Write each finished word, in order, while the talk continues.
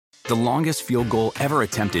The longest field goal ever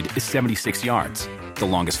attempted is 76 yards. The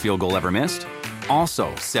longest field goal ever missed?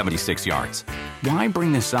 Also 76 yards. Why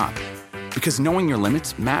bring this up? Because knowing your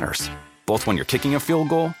limits matters, both when you're kicking a field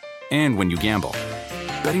goal and when you gamble.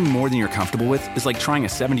 Betting more than you're comfortable with is like trying a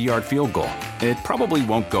 70-yard field goal. It probably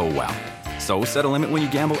won't go well. So set a limit when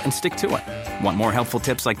you gamble and stick to it. Want more helpful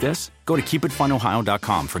tips like this? Go to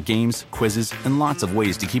keepitfunohio.com for games, quizzes, and lots of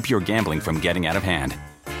ways to keep your gambling from getting out of hand.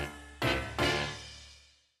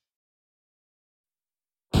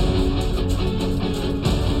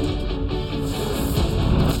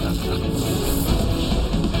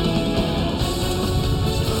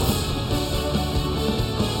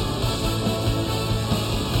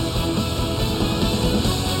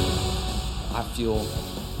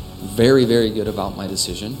 Very, very good about my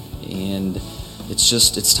decision, and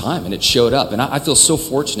it's time, and it showed up, and I feel so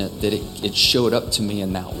fortunate that it showed up to me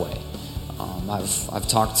in that way. I've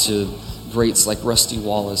talked to greats like Rusty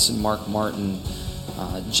Wallace and Mark Martin,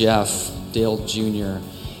 Jeff, Dale Jr.,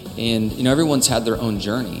 and everyone's had their own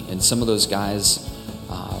journey, and some of those guys,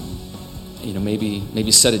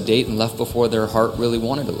 maybe set a date and left before their heart really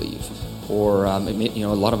wanted to leave, or a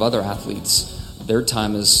lot of other athletes. Their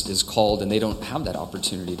time is called, and they don't have that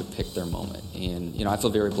opportunity to pick their moment. And I feel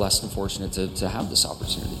very blessed and fortunate to have this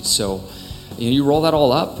opportunity. So, you roll that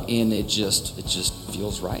all up, and it just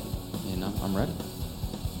feels right. And I'm ready.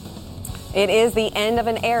 It is the end of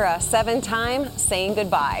an era, 7-time saying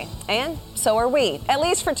goodbye. And so are we, at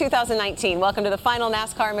least for 2019. Welcome to the final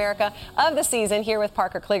NASCAR America of the season here with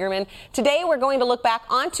Parker Kligerman. Today we're going to look back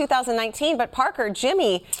on 2019, but Parker,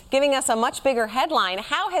 Jimmy giving us a much bigger headline.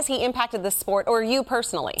 How has he impacted the sport, or you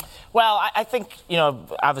personally? Well, I think,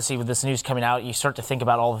 obviously with this news coming out, you start to think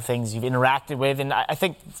about all the things you've interacted with, and I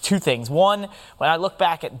think two things. One, when I look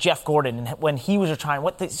back at Jeff Gordon and when he was retiring,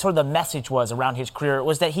 what the message was around his career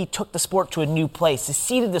was that he took the sport to a new place, he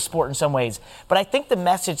seeded the sport in some ways. But I think the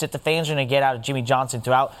message that the fans are going to get out of Jimmie Johnson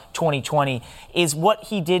throughout 2020 is what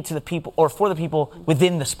he did to the people, or for the people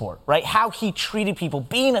within the sport, right? How he treated people,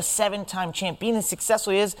 being a 7-time champ, being as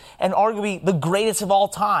successful he is, and arguably the greatest of all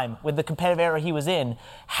time with the competitive era he was in,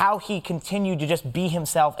 how he continued to just be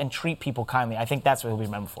himself and treat people kindly. I think that's what he'll be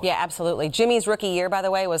remembered for. Yeah, absolutely. Jimmy's rookie year, by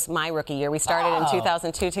the way, was my rookie year. We started in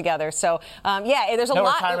 2002 together. So, there's a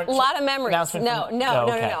lot of memories. No.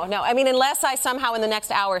 I mean, unless I somehow in the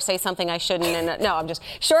next hour say something I shouldn't. And I'm just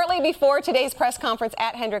shortly before today's press conference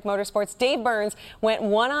at Hendrick Motorsports, Dave Burns went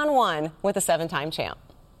one-on-one with the 7-time champ.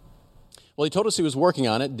 Well, he told us he was working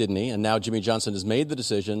on it, didn't he? And now Jimmie Johnson has made the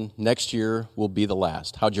decision. Next year will be the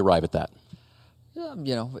last. How'd you arrive at that?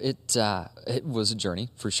 It was a journey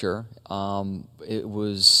for sure. It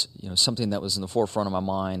was something that was in the forefront of my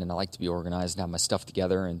mind, and I like to be organized and have my stuff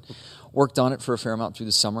together, and worked on it for a fair amount through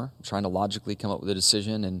the summer, trying to logically come up with a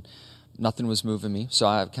decision, and nothing was moving me. So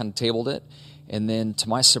I kind of tabled it, and then to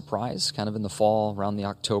my surprise, kind of in the fall, around the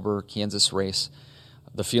October Kansas race,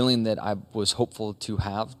 the feeling that I was hopeful to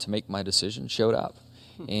have to make my decision showed up,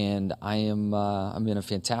 and I'm in a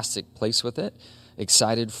fantastic place with it.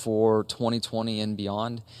 Excited for 2020 and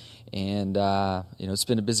beyond, and it's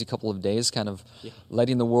been a busy couple of days, kind of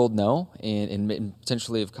letting the world know, and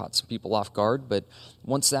potentially have caught some people off guard. But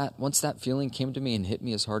once that feeling came to me and hit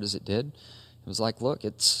me as hard as it did, it was like, look,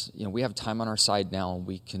 it's we have time on our side now, and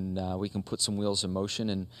we can put some wheels in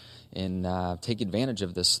motion and take advantage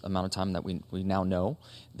of this amount of time that we now know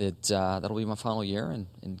that that'll be my final year,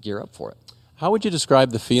 and gear up for it. How would you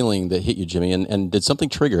describe the feeling that hit you, Jimmy, and did something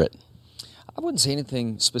trigger it? I wouldn't say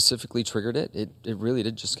anything specifically triggered it. It really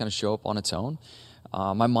did just kind of show up on its own.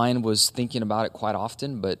 My mind was thinking about it quite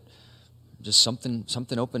often, but just something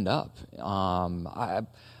opened up.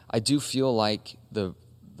 I do feel like the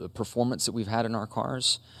performance that we've had in our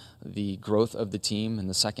cars, the growth of the team in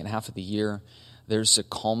the second half of the year, there's a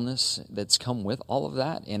calmness that's come with all of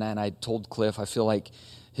that. And I told Cliff, I feel like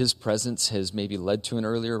his presence has maybe led to an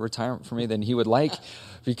earlier retirement for me than he would like,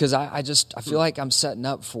 because I feel like I'm setting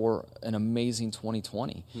up for an amazing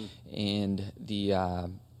 2020, and the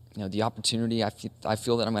opportunity I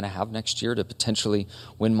feel that I'm going to have next year to potentially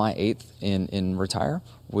win my 8th and retire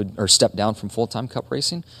or step down from full-time Cup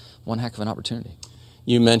racing, one heck of an opportunity.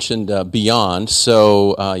 You mentioned beyond,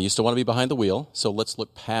 so you still want to be behind the wheel, so let's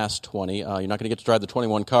look past 20. You're not going to get to drive the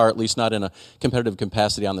 21 car, at least not in a competitive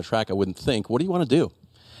capacity on the track, I wouldn't think. What do you want to do?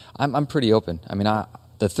 I'm pretty open. I mean,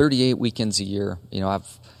 the 38 weekends a year,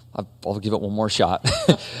 I'll give it one more shot.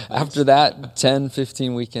 After that, 10,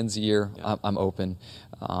 15 weekends a year, I'm open.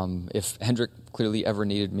 If Hendrick clearly ever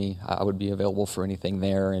needed me, I would be available for anything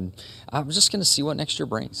there. And I'm just going to see what next year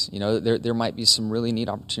brings. There might be some really neat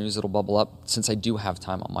opportunities that'll bubble up since I do have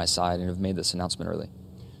time on my side and have made this announcement early.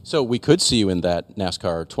 So we could see you in that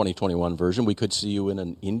NASCAR 2021 version. We could see you in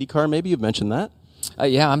an IndyCar, maybe. You've mentioned that.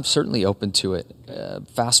 Yeah, I'm certainly open to it.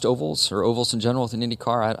 Fast ovals or ovals in general with an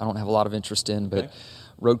IndyCar, I don't have a lot of interest in, but Okay.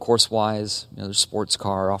 road course-wise, there's sports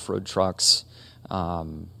car, off-road trucks,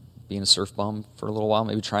 being a surf bum for a little while,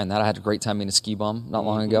 maybe trying that. I had a great time being a ski bum not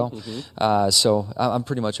long ago. So I'm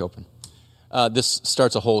pretty much open. This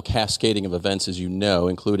starts a whole cascading of events, as you know,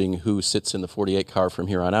 including who sits in the 48 car from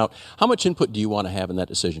here on out. How much input do you want to have in that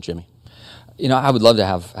decision, Jimmy? I would love to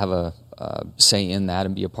have a say in that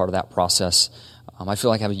and be a part of that process. I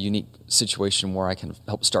feel like I have a unique situation where I can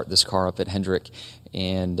help start this car up at Hendrick,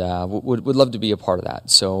 and would love to be a part of that.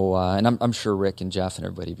 So, and I'm sure Rick and Jeff and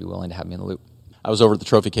everybody would be willing to have me in the loop. I was over at the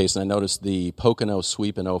trophy case, and I noticed the Pocono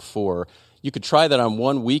sweep in 04. You could try that on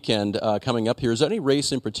one weekend coming up here. Is there any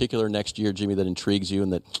race in particular next year, Jimmy, that intrigues you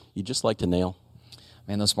and that you'd just like to nail?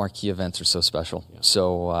 Man, those marquee events are so special. Yeah.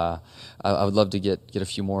 So I would love to get a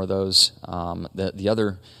few more of those. The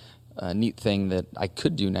other neat thing that I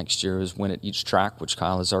could do next year is win at each track, which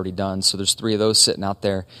Kyle has already done. So there's 3 of those sitting out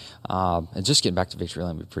there. And just getting back to Victory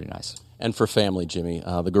Lane would be pretty nice. And for family, Jimmy,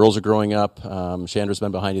 the girls are growing up. Chandra's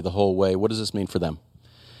been behind you the whole way. What does this mean for them?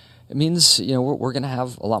 It means we're going to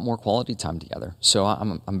have a lot more quality time together. So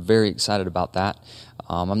I'm very excited about that.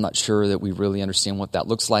 I'm not sure that we really understand what that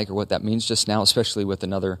looks like or what that means just now, especially with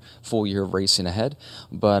another full year of racing ahead.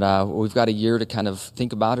 But we've got a year to kind of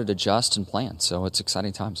think about it, adjust, and plan. So it's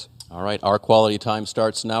exciting times. All right, our quality time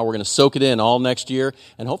starts now. We're going to soak it in all next year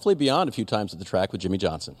and hopefully beyond a few times at the track with Jimmy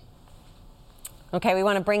Johnson. Okay, we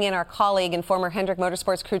want to bring in our colleague and former Hendrick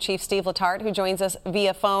Motorsports crew chief, Steve Letarte, who joins us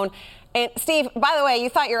via phone. And Steve, by the way, you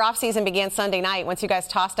thought your offseason began Sunday night once you guys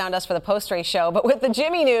tossed down to us for the post-race show. But with the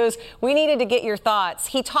Jimmy news, we needed to get your thoughts.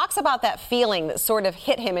 He talks about that feeling that sort of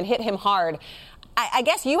hit him and hit him hard. I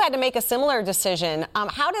guess you had to make a similar decision.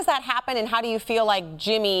 How does that happen, and how do you feel like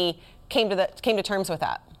Jimmy came to terms with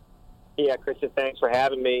that? Yeah, Christian, thanks for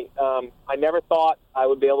having me. I never thought I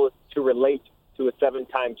would be able to relate to a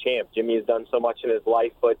 7-time champ. Jimmy has done so much in his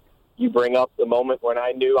life, but you bring up the moment when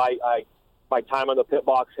I knew my time on the pit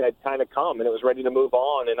box had kind of come and it was ready to move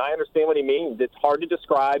on. And I understand what he means. It's hard to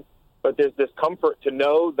describe, but there's this comfort to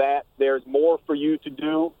know that there's more for you to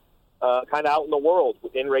do kind of out in the world,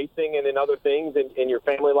 in racing and in other things, in your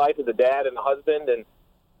family life as a dad and a husband. And,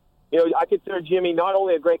 I consider Jimmy not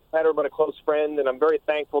only a great competitor, but a close friend, and I'm very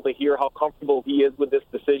thankful to hear how comfortable he is with this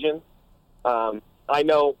decision. I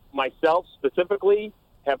know myself specifically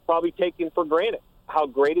have probably taken for granted how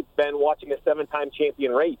great it's been watching a 7-time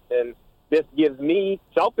champion race. And this gives me,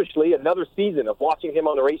 selfishly, another season of watching him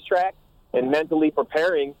on the racetrack and mentally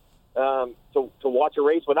preparing to watch a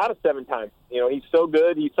race without a 7-time. He's so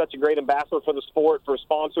good. He's such a great ambassador for the sport, for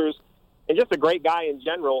sponsors, and just a great guy in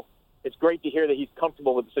general. It's great to hear that he's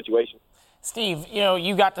comfortable with the situation. Steve,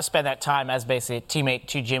 you got to spend that time as basically a teammate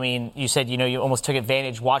to Jimmy, and you said, you almost took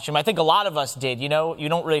advantage watching him. I think a lot of us did. You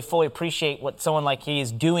don't really fully appreciate what someone like he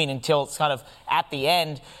is doing until it's kind of at the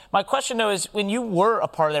end. My question, though, is when you were a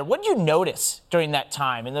part of that, what did you notice during that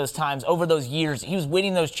time, in those times, over those years? He was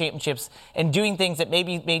winning those championships and doing things that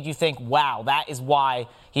maybe made you think, wow, that is why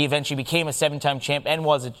he eventually became a 7-time champ and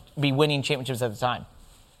be winning championships at the time.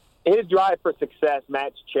 His drive for success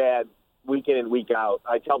matched Chad week in and week out.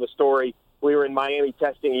 I tell the story. We were in Miami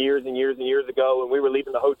testing years and years and years ago, and we were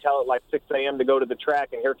leaving the hotel at like 6 a.m. to go to the track,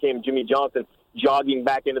 and here came Jimmy Johnson jogging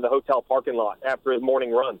back into the hotel parking lot after his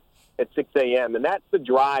morning run at 6 a.m. And that's the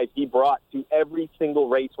drive he brought to every single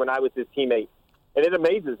race when I was his teammate. And it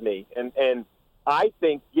amazes me. And I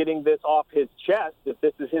think getting this off his chest, if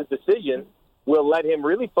this is his decision, will let him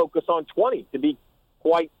really focus on 20, to be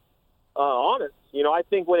quite honest. I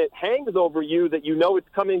think when it hangs over you that it's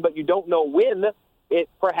coming but you don't know when, it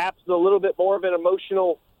perhaps is a little bit more of an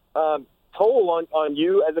emotional toll on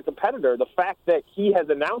you as a competitor. The fact that he has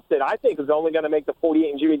announced it, I think, is only going to make the 48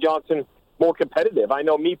 and Jimmy Johnson more competitive. I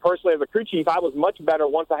know me personally as a crew chief, I was much better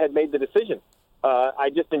once I had made the decision. I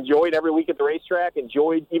just enjoyed every week at the racetrack,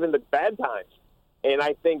 enjoyed even the bad times. And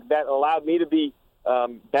I think that allowed me to be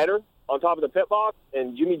better on top of the pit box.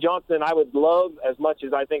 And Jimmy Johnson, I would love, as much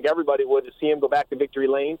as I think everybody would, to see him go back to victory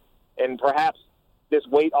lane, and perhaps this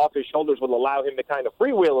weight off his shoulders will allow him to kind of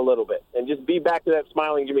freewheel a little bit and just be back to that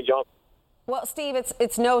smiling Jimmy Johnson. Well, Steve,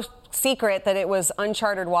 it's no secret that it was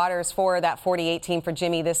uncharted waters for that 48 team for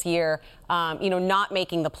Jimmy this year, not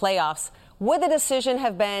making the playoffs. Would the decision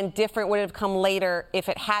have been different? Would it have come later if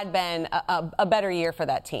it had been a better year for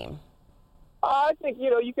that team? I think,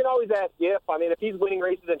 you can always ask if. I mean, if he's winning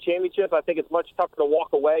races and championships, I think it's much tougher to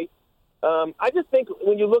walk away. I just think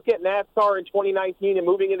when you look at NASCAR in 2019 and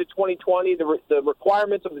moving into 2020, the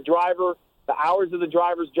requirements of the driver, The hours of the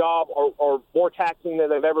driver's job are more taxing than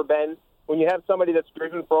they've ever been. When you have somebody that's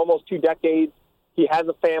driven for almost 2 decades, he has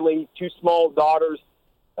a family, 2 small daughters,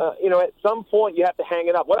 at some point you have to hang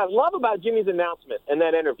it up. What I love about Jimmy's announcement and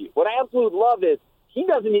that interview, what I absolutely love is he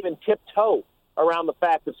doesn't even tiptoe around the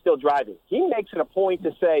fact of still driving. He makes it a point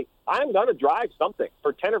to say, I'm going to drive something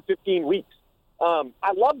for 10 or 15 weeks.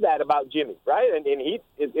 I love that about Jimmy, right? And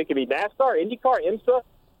it could be NASCAR, IndyCar,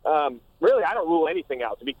 IMSA. Really, I don't rule anything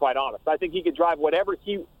out, to be quite honest. I think he could drive whatever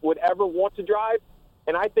he would ever want to drive.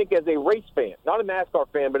 And I think as a race fan, not a NASCAR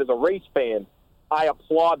fan, but as a race fan, I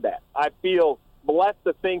applaud that. I feel blessed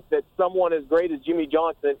to think that someone as great as Jimmie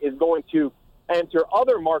Johnson is going to enter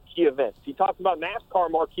other marquee events. He talks about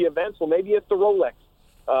NASCAR marquee events. Well, maybe it's the Rolex.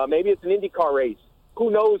 Maybe it's an IndyCar race.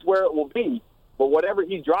 Who knows where it will be? But whatever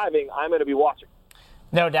he's driving, I'm going to be watching.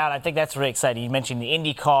 No doubt. I think that's really exciting. You mentioned the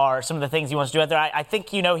IndyCar, some of the things he wants to do out there. I think,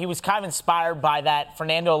 he was kind of inspired by that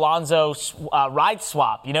Fernando Alonso ride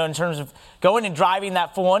swap, in terms of going and driving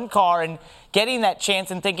that F1 car and getting that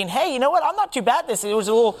chance and thinking, hey, you know what? I'm not too bad at this. It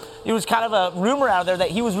was kind of a rumor out there that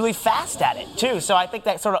he was really fast at it, too. So I think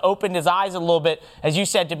that sort of opened his eyes a little bit, as you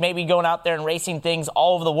said, to maybe going out there and racing things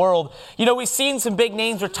all over the world. We've seen some big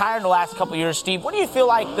names retire in the last couple of years, Steve. What do you feel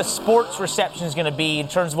like the sports reception is going to be in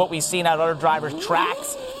terms of what we've seen out of other drivers'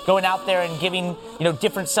 tracks, going out there and giving,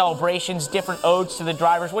 different celebrations, different odes to the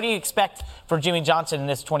drivers? What do you expect for Jimmie Johnson in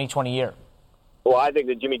this 2020 year? Well, I think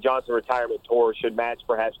the Jimmie Johnson retirement tour should match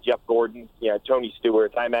perhaps Jeff Gordon, Tony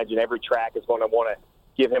Stewart. I imagine every track is going to want to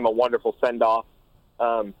give him a wonderful send-off.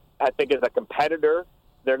 I think as a competitor,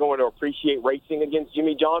 they're going to appreciate racing against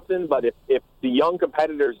Jimmie Johnson. But if the young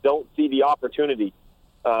competitors don't see the opportunity,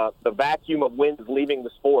 the vacuum of wins leaving the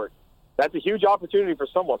sport, that's a huge opportunity for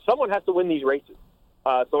someone. Someone has to win these races.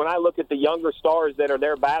 So when I look at the younger stars that are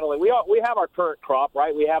there battling, we have our current crop,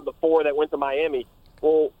 right? We have the 4 that went to Miami.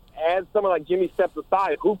 Well, as someone like Jimmy steps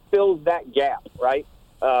aside, who fills that gap, right?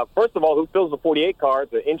 First of all, who fills the 48 car?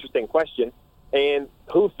 It's an interesting question. And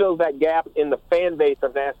who fills that gap in the fan base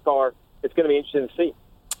of NASCAR? It's going to be interesting to see.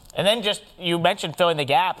 And then you mentioned filling the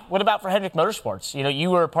gap. What about for Hendrick Motorsports? You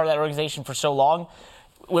were a part of that organization for so long.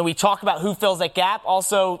 When we talk about who fills that gap,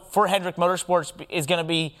 also for Hendrick Motorsports is going to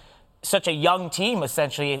be such a young team,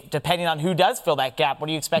 essentially, depending on who does fill that gap. What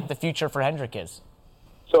do you expect the future for Hendrick is?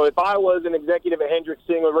 So if I was an executive at Hendrick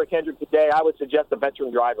sitting with Rick Hendrick today, I would suggest a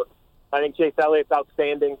veteran driver. I think Chase Elliott's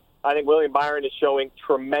outstanding. I think William Byron is showing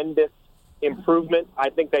tremendous improvement. I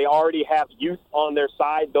think they already have youth on their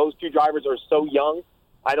side. Those 2 drivers are so young.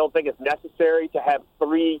 I don't think it's necessary to have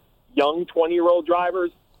 3 young 20-year-old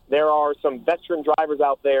drivers. There are some veteran drivers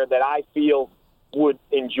out there that I feel would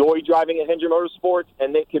enjoy driving at Hendrick Motorsports,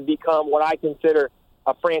 and they could become what I consider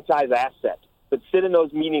a franchise asset. But sit in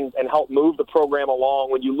those meetings and help move the program along.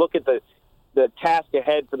 When you look at the task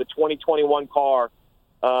ahead for the 2021 car,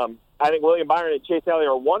 I think William Byron and Chase Elliott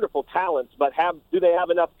are wonderful talents, but do they have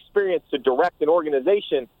enough experience to direct an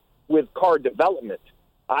organization with car development?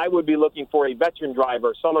 I would be looking for a veteran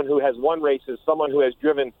driver, someone who has won races, someone who has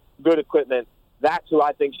driven good equipment. That's who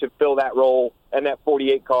I think should fill that role and that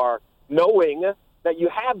 48 car, knowing that you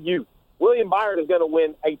have youth. William Byron is going to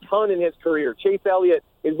win a ton in his career. Chase Elliott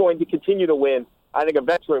is going to continue to win. I think a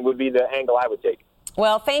veteran would be the angle I would take.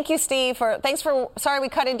 Well, thank you, Steve. Sorry we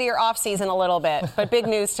cut into your off season a little bit, but big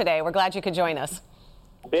news today. We're glad you could join us.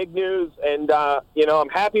 Big news, and I'm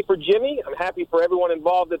happy for Jimmy. I'm happy for everyone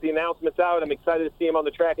involved that the announcement's out. I'm excited to see him on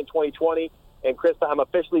the track in 2020. And, Krista, I'm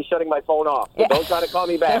officially shutting my phone off, so don't try to call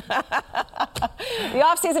me back. The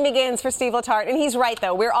offseason begins for Steve Letarte, and he's right,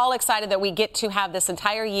 though. We're all excited that we get to have this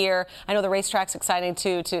entire year. I know the racetrack's exciting,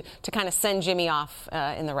 too, to kind of send Jimmy off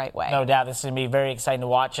in the right way. No doubt. This is going to be very exciting to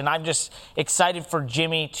watch. And I'm just excited for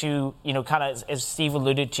Jimmy to, kind of, as Steve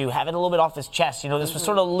alluded to, have it a little bit off his chest. This was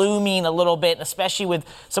sort of looming a little bit, especially with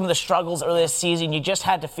some of the struggles earlier this season. You just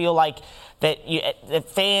had to feel like that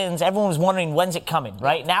fans, everyone was wondering, when's it coming,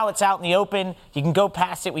 right? Now it's out in the open. You can go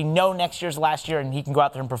past it. We know next year's the last year, and he can go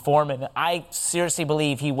out there and perform. And I seriously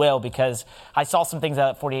believe he will, because I saw some things out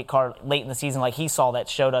of that 48 car late in the season like he saw that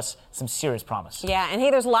showed us some serious promise. Yeah, and hey,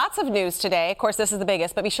 there's lots of news today. Of course, this is the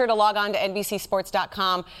biggest, but be sure to log on to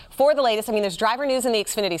NBCSports.com for the latest. I mean, there's driver news in the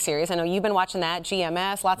Xfinity Series. I know you've been watching that.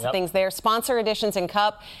 GMS, lots of things there. Sponsor editions in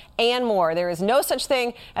Cup and more. There is no such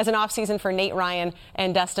thing as an offseason for Nate Ryan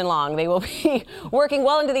and Dustin Long. They will be working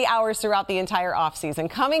well into the hours throughout the entire offseason.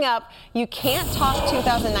 Coming up, you can't talk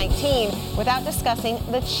 2019 without discussing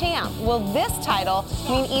the champ. Will this title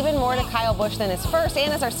mean even more to Kyle Busch than his first?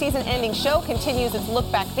 And as our season-ending show continues its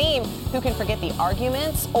look-back theme, who can forget the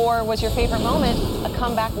arguments? Or was your favorite moment a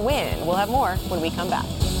comeback win? We'll have more when we come back.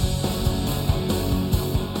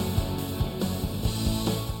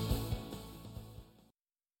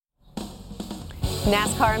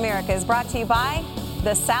 NASCAR America is brought to you by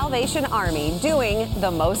the Salvation Army, doing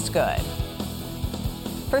the most good.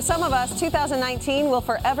 For some of us, 2019 will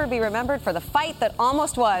forever be remembered for the fight that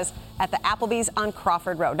almost was at the Applebee's on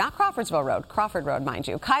Crawford Road. Not Crawfordsville Road, Crawford Road, mind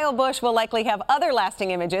you. Kyle Busch will likely have other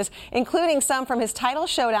lasting images, including some from his title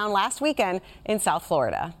showdown last weekend in South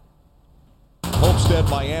Florida. Homestead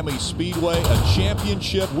Miami Speedway, a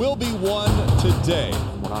championship will be won today.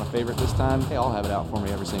 We're not a favorite this time. They all have it out for me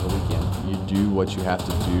every single weekend. You do what you have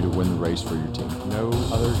to do to win the race for your team. No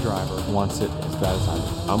other driver wants it as bad as I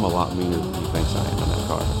do. I'm a lot meaner than he thinks I am in that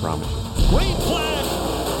car, I promise you. Green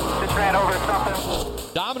flag! Just ran over something.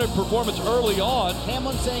 Dominant performance early on.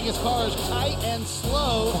 Hamlin saying his car is tight and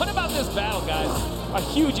slow. What about this battle, guys? A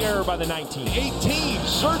huge error by the 19. 18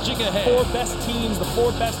 surging ahead. 4 best teams, the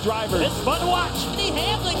 4 best drivers. It's fun to watch. Eddie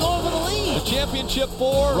Hamlin going for the lead. The championship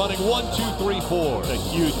 4 running 1, 2, 3, 4. It's a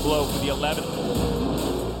huge blow for the 11.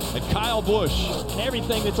 And Kyle Busch. And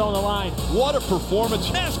everything that's on the line. What a performance.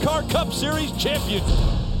 NASCAR Cup Series champion.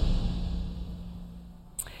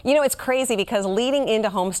 You know, it's crazy because leading into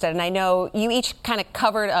Homestead, and I know you each kind of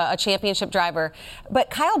covered a championship driver, but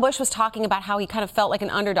Kyle Busch was talking about how he kind of felt like an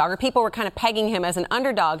underdog, or people were kind of pegging him as an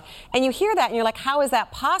underdog. And you hear that and you're like, how is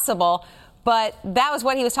that possible? But that was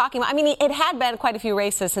what he was talking about. I mean, it had been quite a few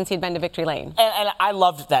races since he'd been to Victory Lane. And I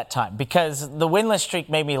loved that time because the winless streak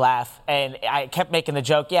made me laugh. And I kept making the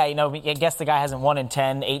joke, I guess the guy hasn't won in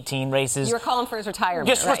 10, 18 races. You were calling for his retirement.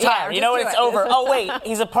 Just right? retire. Yeah, it's over. Oh, wait,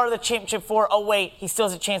 he's a part of the championship 4. Oh, wait, he still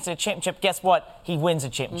has a chance at a championship. Guess what? He wins a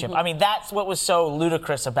championship. Mm-hmm. I mean, that's what was so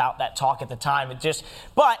ludicrous about that talk at the time.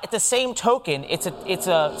 But at the same token, it's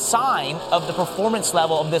a sign of the performance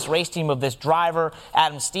level of this race team, of this driver,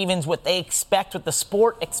 Adam Stevens, what they expect, what the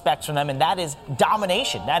sport expects from them, and that is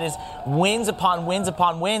domination. That is wins upon wins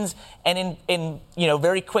upon wins, and in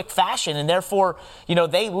very quick fashion. And therefore,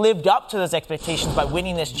 they lived up to those expectations by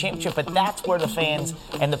winning this championship. But that's where the fans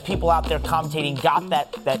and the people out there commentating got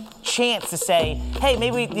that chance to say, hey,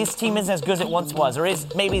 maybe this team isn't as good as it once was, or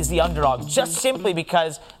maybe it's the underdog, just simply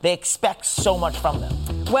because they expect so much from them.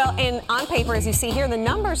 Well, and on paper, as you see here, the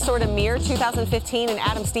numbers sort of mirror 2015, and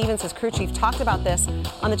Adam Stevens, his crew chief, talked about this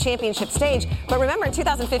on the championship stage. But remember, in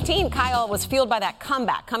 2015, Kyle was fueled by that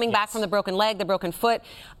comeback, coming back from the broken leg, the broken foot.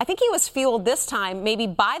 I think he was fueled this time maybe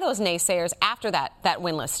by those naysayers after that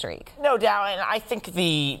winless streak. No doubt, and I think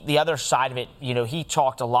the other side of it, he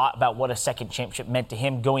talked a lot about what a second championship meant to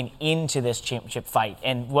him going into this championship fight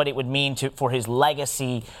and what it would mean for his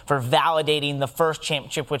legacy, for validating the first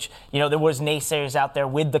championship, which, there was naysayers out there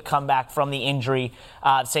with the comeback from the injury,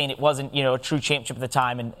 saying it wasn't, a true championship at the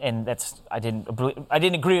time, and that's I didn't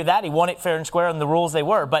agree with that. He won it fair and square on the rules they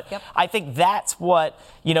were, but yep. I think that's what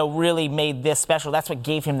really made this special. That's what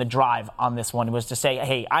gave him the drive on this one, was to say,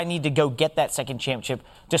 hey, I need to go get that second championship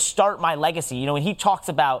to start my legacy. When he talks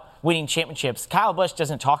about winning championships, Kyle Busch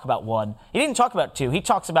doesn't talk about 1. He didn't talk about 2. He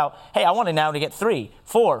talks about, hey, I want to now to get 3,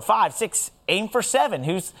 4, 5, 6, aim for 7.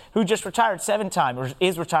 Who just retired 7 times or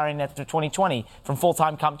is retiring after 2020 from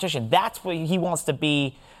full-time competition. That's what he wants to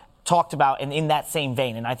be talked about, and in that same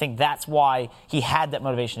vein. And I think that's why he had that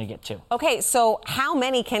motivation to get 2. Okay, so how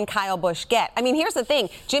many can Kyle Busch get? I mean, here's the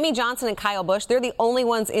thing. Jimmie Johnson and Kyle Busch, they're the only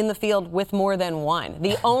ones in the field with more than 1.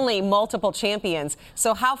 The only multiple champions.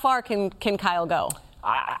 So how far can Kyle go?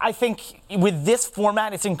 I think with this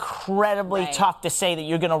format, it's incredibly tough to say that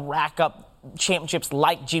you're going to rack up championships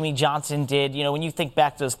like Jimmie Johnson did. When you think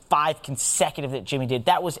back to those 5 consecutive that Jimmie did,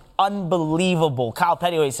 that was unbelievable. Kyle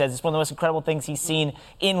Petty always says it's one of the most incredible things he's seen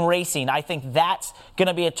in racing. I think that's going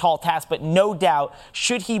to be a tall task, but no doubt,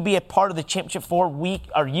 should he be a part of the championship 4 week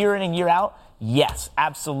or year in and year out? Yes,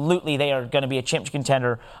 absolutely. They are going to be a championship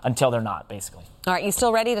contender until they're not, basically. All right, you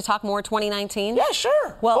still ready to talk more 2019? Yeah,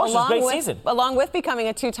 sure. Well, season. Along with becoming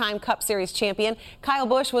a 2-time Cup Series champion, Kyle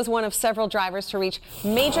Busch was one of several drivers to reach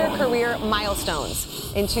major career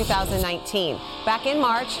milestones in 2019. Back in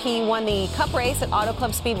March, he won the Cup race at Auto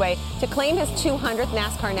Club Speedway to claim his 200th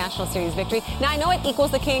NASCAR National Series victory. Now, I know it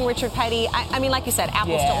equals the king, Richard Petty. I mean, like you said,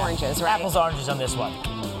 apples to oranges, right? Apples to oranges on this one.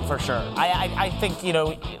 For sure. I think,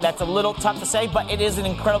 that's a little tough to say, but it is an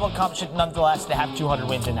incredible accomplishment nonetheless to have 200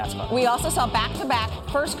 wins in NASCAR. We also saw back-to-back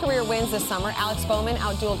first career wins this summer. Alex Bowman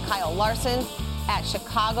outdueled Kyle Larson at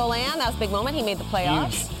Chicagoland. That was a big moment. He made the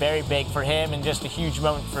playoffs. Huge, very big for him, and just a huge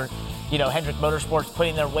moment for Hendrick Motorsports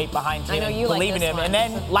putting their weight behind him, believing him, and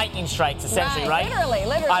then lightning strikes, essentially, right? Literally.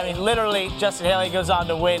 I mean, literally, Justin Haley goes on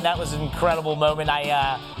to win. That was an incredible moment.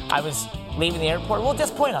 I was leaving the airport a little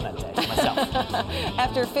disappointed on that day myself.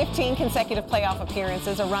 After 15 consecutive playoff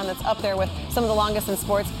appearances, a run that's up there with some of the longest in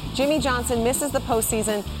sports, Jimmie Johnson misses the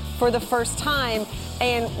postseason for the first time,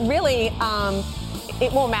 and really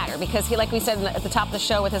it won't matter because he, like we said at the top of the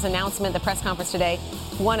show with his announcement, the press conference today,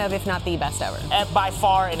 one of, if not the best ever. By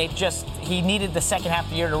far, and he needed the second half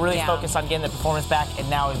of the year to really focus on getting the performance back, and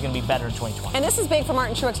now he's going to be better in 2020. And this is big for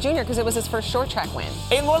Martin Truex Jr. because it was his first short track win.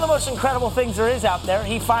 And one of the most incredible things there is out there,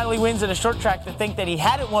 he finally wins at a short track. To think that he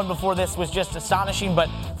hadn't won before this was just astonishing, but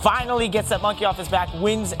finally gets that monkey off his back,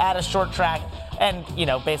 wins at a short track, and,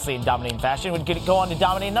 basically in dominating fashion, would go on to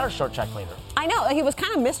dominate another short track later. I know. He was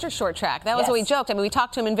kind of Mr. Short Track. That was what we joked. I mean, we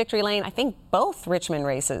talked to him in Victory Lane, I think both Richmond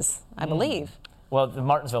races, I believe. Well, the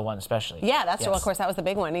Martinsville one especially. Yeah, that's true. Of course, that was the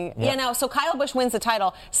big one. So Kyle Busch wins the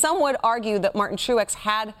title. Some would argue that Martin Truex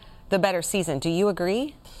had the better season. Do you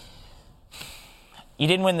agree? You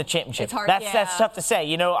didn't win the championship. It's hard. That's tough to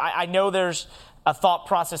say. I know there's a thought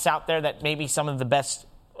process out there that maybe some of the best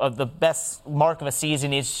mark of a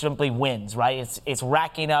season is simply wins, right? It's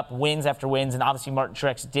racking up wins after wins, and obviously Martin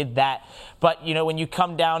Truex did that. But, when you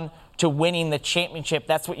come down to winning the championship,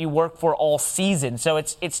 that's what you work for all season. So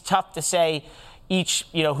it's tough to say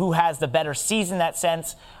who has the better season in that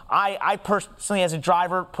sense. I personally, as a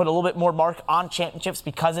driver, put a little bit more mark on championships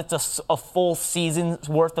because it's a full season's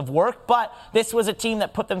worth of work. But this was a team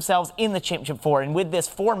that put themselves in the championship four. And with this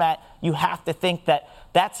format, you have to think that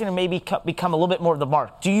that's going to maybe become a little bit more of the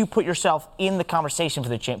mark. Do you put yourself in the conversation for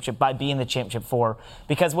the championship by being the championship four?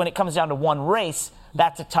 Because when it comes down to one race,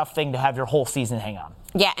 that's a tough thing to have your whole season hang on.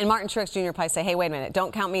 Yeah, and Martin Truex Jr. probably say, hey, wait a minute,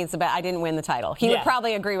 don't count me as the best. I didn't win the title. He would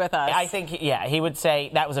probably agree with us. I think, he would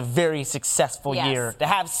say that was a very successful year. To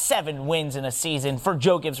have 7 wins in a season for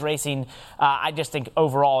Joe Gibbs Racing, I just think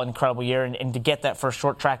overall an incredible year. And to get that first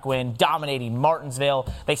short track win, dominating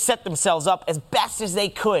Martinsville, they set themselves up as best as they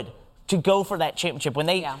could to go for that championship. When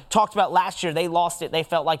they talked about last year, they lost it, they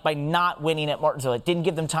felt like, by not winning at Martinsville. It didn't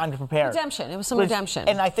give them time to prepare. Redemption. It was some redemption.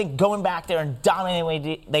 And I think going back there and dominating the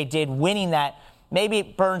way they did, winning that, maybe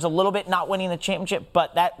it burns a little bit not winning the championship,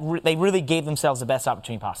 but they really gave themselves the best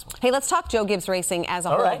opportunity possible. Hey, let's talk Joe Gibbs Racing as a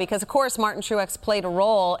whole, because, of course, Martin Truex played a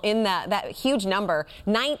role in that huge number.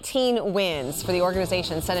 19 wins for the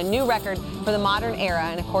organization, set a new record for the modern era.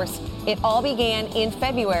 And, of course, it all began in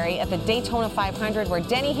February at the Daytona 500, where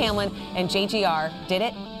Denny Hamlin and JGR did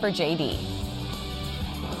it for JD.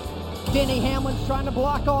 Denny Hamlin's trying to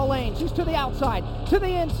block all lanes. He's to the outside, to the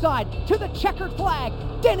inside, to the checkered flag.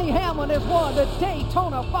 Denny Hamlin has won the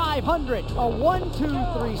Daytona 500. A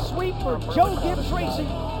 1-2-3 sweep for Joe Gibbs Racing.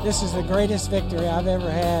 This is the greatest victory I've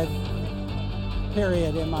ever had,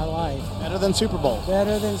 period, in my life. Better than Super Bowls.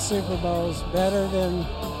 Better than Super Bowls. Better than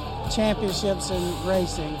championships in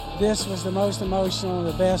racing. This was the most emotional and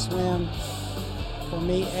the best win for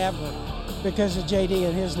me ever because of JD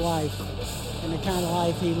and his life and the kind of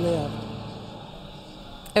life he lived.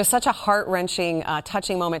 It was such a heart-wrenching,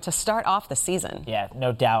 touching moment to start off the season. Yeah,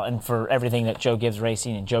 no doubt. And for everything that Joe Gibbs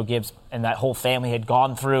Racing and Joe Gibbs and that whole family had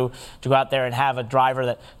gone through to go out there and have a driver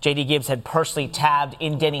that JD Gibbs had personally tabbed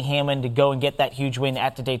in Denny Hamlin to go and get that huge win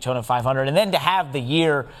at the Daytona 500. And then to have the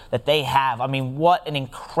year that they have. I mean, what an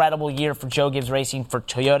incredible year for Joe Gibbs Racing, for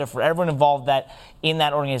Toyota, for everyone involved in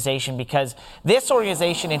that organization, because this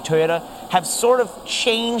organization and Toyota have sort of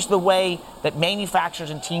changed the way that manufacturers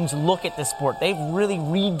and teams look at this sport. They've really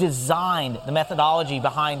redesigned the methodology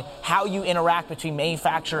behind how you interact between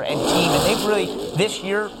manufacturer and team. And they've really, this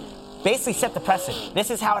year, basically set the precedent. This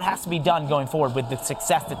is how it has to be done going forward with the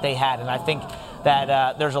success that they had. And I think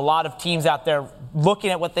that there's a lot of teams out there looking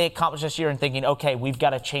at what they accomplished this year and thinking, okay, we've got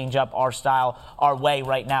to change up our style, our way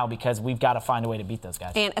right now, because we've got to find a way to beat those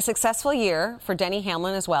guys. And a successful year for Denny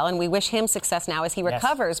Hamlin as well, and we wish him success now as he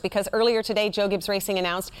recovers, because earlier today, Joe Gibbs Racing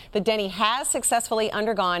announced that Denny has successfully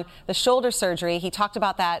undergone the shoulder surgery. He talked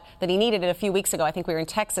about that he needed it a few weeks ago. I think we were in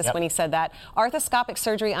Texas when he said that. Arthroscopic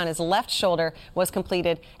surgery on his left shoulder was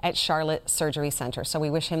completed at Charlotte Surgery Center. So we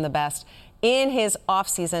wish him the best in his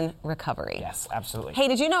off-season recovery. Yes, absolutely. Hey,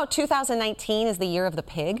 did you know 2019 is the year of the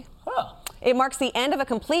pig? Huh. It marks the end of a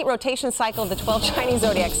complete rotation cycle of the 12 Chinese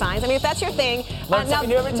zodiac signs. I mean, if that's your thing, learn something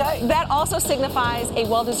new every day. That also signifies a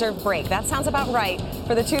well-deserved break. That sounds about right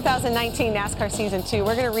for the 2019 NASCAR Season 2.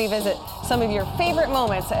 We're going to revisit some of your favorite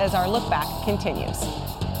moments as our look back continues.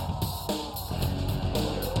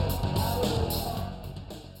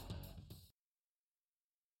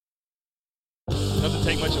 Doesn't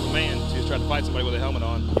take much of a man to try to fight somebody with a helmet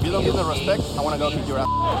on. If you don't give them respect, I want to go kick your ass.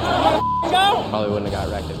 Go! Probably wouldn't have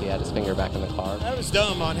got wrecked if he had his finger back in the car. That was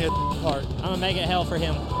dumb on his part. I'm going to make it hell for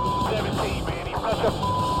him. 17, man. He's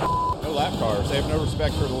such No lap cars. They have no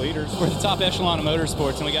respect for the leaders. We're the top echelon of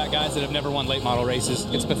motorsports, and we got guys that have never won late model races.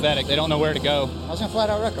 It's pathetic. They don't know where to go. I was going to flat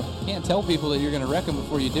out wreck them. You can't tell people that you're going to wreck them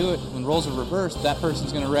before you do it. When roles are reversed, that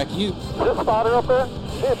person's going to wreck you. Is this spotter up there?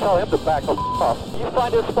 You can't tell him to back the off. You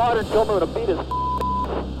find this spotter and tell me to beat his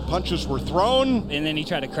punches were thrown. And then he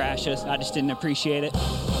tried to crash us. I just didn't appreciate it.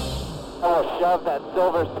 Oh, shove that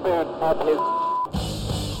silver spoon up his...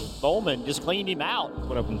 Bowman just cleaned him out.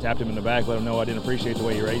 Went up and tapped him in the back, let him know I didn't appreciate the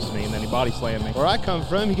way he raced me, and then he body slammed me. Where I come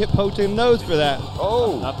from, you get poked in the nose for that.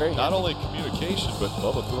 Oh, not only communication, but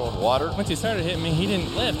Bubba throwing water. Once he started hitting me, he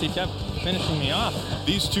didn't lift. He kept finishing me off.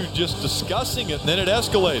 These two just discussing it, and then it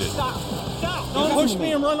escalated. Stop! Don't push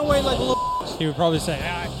me and run away like a little... He would probably say,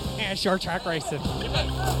 short track racing.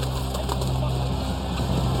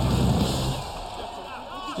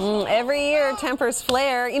 Every year, tempers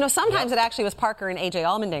flare. You know, sometimes it actually was Parker and A.J.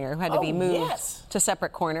 Allmendinger who had to be moved to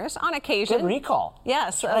separate corners on occasion. Good recall.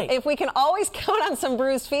 Yes. Right. If we can always count on some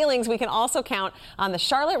bruised feelings, we can also count on the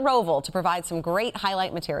Charlotte Roval to provide some great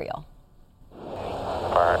highlight material.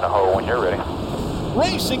 Fire in the hole when you're ready.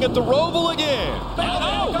 Racing at the Roval again.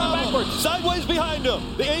 Sideways behind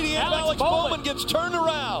him. The 88 Alex Bowman gets turned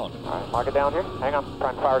around. All right, mark it down here. Hang on.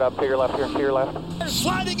 Try and fire it up to your left here, to your left.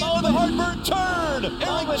 Sliding into the Hartburn turn.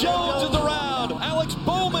 Eric Jones is around. Alex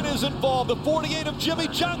Bowman is involved. The 48 of Jimmy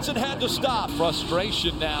Johnson had to stop.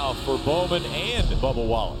 Frustration now for Bowman and Bubba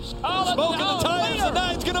Wallace. Smoking the tires. The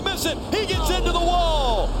 9's going to miss it. He gets into the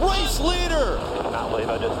wall. Race leader. I cannot believe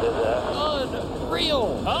I just did that.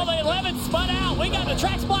 Unreal. Oh, the 11 spun out. We got the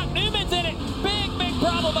tracks blocked. Newman's in it. Big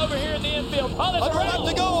problem over here in the infield. Oh, there's a have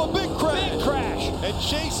to go. A big crash. Big crash. And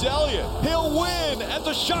Chase Elliott, he'll win at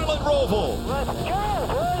the Charlotte Roval.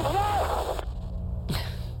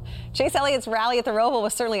 Chase Elliott's rally at the Roval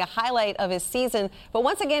was certainly a highlight of his season, but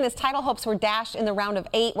once again, his title hopes were dashed in the round of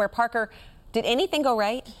 8, where Parker, did anything go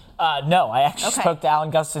right? No, I actually spoke to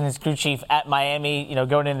Alan Gustin, his crew chief at Miami,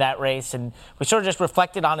 going into that race, and we sort of just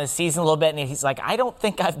reflected on his season a little bit, and he's like, I don't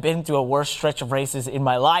think I've been through a worse stretch of races in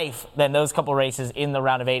my life than those couple races in the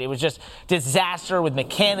round of 8. It was just disaster with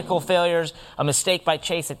mechanical failures, a mistake by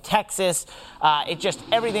Chase at Texas.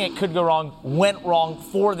 Everything that could go wrong went wrong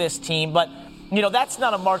for this team, but that's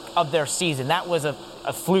not a mark of their season. That was a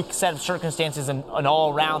fluke set of circumstances and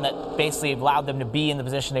all around that basically allowed them to be in the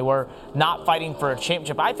position they were, not fighting for a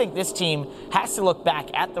championship. I think this team has to look back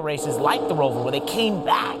at the races like the Roval, where they came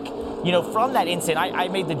back, from that incident. I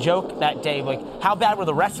made the joke that day, like, how bad were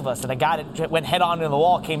the rest of us? And the guy that went head on into the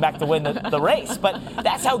wall came back to win the race. But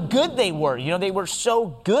that's how good they were. They were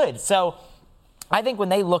so good. So I think when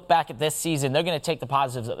they look back at this season, they're going to take the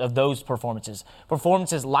positives of those performances.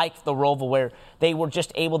 Performances like the Roval, where they were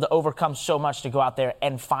just able to overcome so much to go out there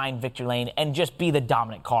and find victory lane and just be the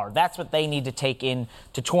dominant car. That's what they need to take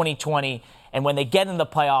into 2020. And when they get in the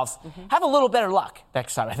playoffs, have a little better luck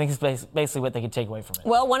next time. I think it's basically what they can take away from it.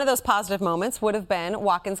 Well, one of those positive moments would have been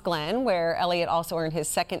Watkins Glen, where Elliott also earned his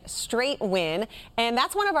second straight win. And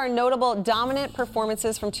that's one of our notable dominant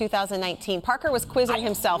performances from 2019. Parker was quizzing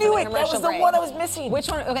himself in the commercial break. That was the one I was missing. Which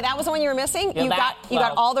one? Okay, that was the one you were missing? Yeah, you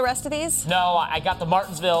got all the rest of these? No, I got the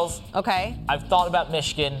Martinsvilles. Okay. I've thought about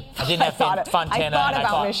Michigan. I didn't have Fontana. I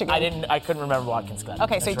thought Michigan. I couldn't remember Watkins Glen.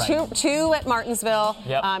 Okay, that's so two at Martinsville.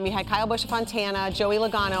 Yep. You had Kyle Busch at Fontana, Joey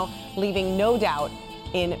Logano, leaving no doubt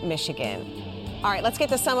in Michigan. All right, let's get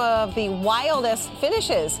to some of the wildest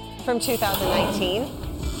finishes from 2019.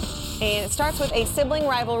 And it starts with a sibling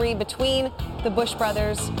rivalry between the Busch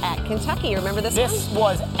brothers at Kentucky. Remember this one? This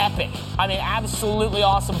was epic. I mean, absolutely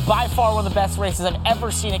awesome. By far one of the best races I've ever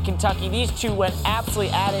seen at Kentucky. These two went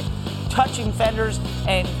absolutely at it, touching fenders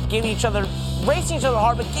and racing each other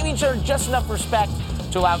hard, but giving each other just enough respect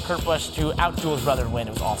to allow Kurt Busch to outdo his brother and win.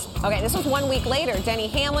 It was awesome. Okay, this was 1 week later. Denny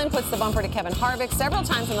Hamlin puts the bumper to Kevin Harvick several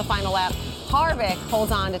times in the final lap. Harvick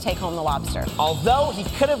holds on to take home the lobster. Although he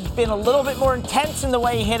could have been a little bit more intense in the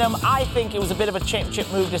way he hit him, I think it was a bit of a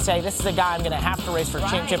championship move to say, this is a guy I'm going to have to race for a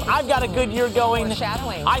championship. I've got a good year going.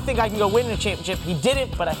 Foreshadowing. I think I can go win a championship. He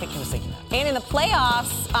didn't, but I think he was thinking that. And in the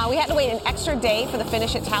playoffs, we had to wait an extra day for the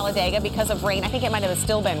finish at Talladega because of rain. I think it might have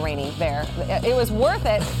still been raining there. It was worth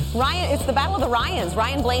it. It's the battle of the Ryans.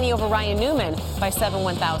 Ryan Blaney over Ryan Newman by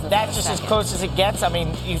 7/1000. That's just as close as it gets. I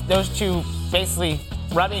mean, those two basically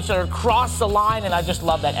rubbing each other across the line, and I just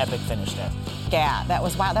love that epic finish there. Yeah, that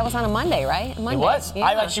was wild. That was on a Monday, right? Monday. It was. Yeah.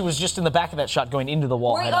 I actually was just in the back of that shot going into the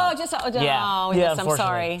wall. Yes, I'm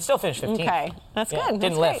sorry. Still finished 15th. Okay, that's good.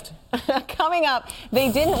 Didn't lift. Coming up, they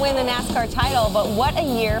didn't win the NASCAR title, but what a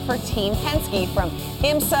year for Team Penske. From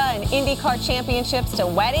IMSA and IndyCar championships to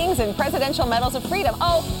weddings and Presidential Medals of Freedom.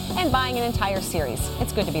 Oh, and buying an entire series.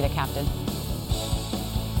 It's good to be the captain.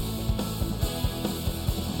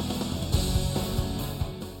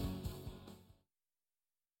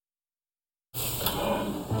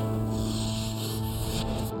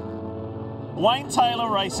 Wayne Taylor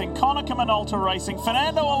Racing, Konica Minolta Racing,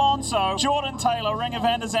 Fernando Alonso, Jordan Taylor, Ring of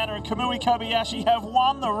Van der Zandt, and Kamui Kobayashi have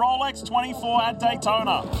won the Rolex 24 at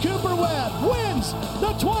Daytona. Cooper Webb wins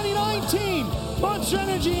the 2019 Monster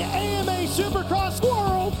Energy AMA Supercross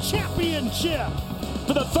World Championship.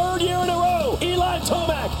 For the third year in a row, Eli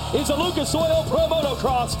Tomac is a Lucas Oil Pro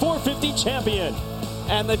Motocross 450 champion.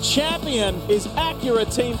 And the champion is Acura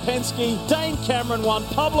Team Penske. Dane Cameron won.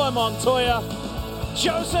 Pablo Montoya.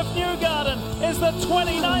 Joseph Newgarden is the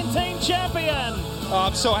 2019 champion.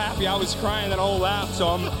 I'm so happy. I was crying that whole lap, so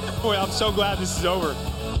I'm so glad this is over.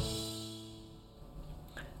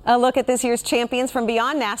 A look at this year's champions from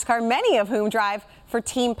beyond NASCAR, many of whom drive for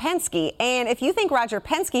Team Penske. And if you think Roger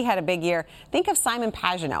Penske had a big year, think of Simon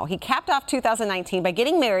Pagenaud. He capped off 2019 by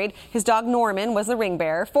getting married. His dog Norman was the ring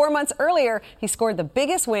bearer. 4 months earlier, he scored the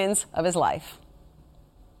biggest wins of his life.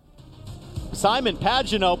 Simon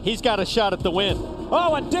Pagenaud, he's got a shot at the win.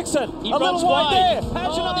 Oh, and Dixon, He a little runs wide there. wide.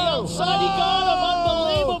 Pagenaud on the outside, he got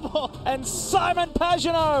him, unbelievable. And Simon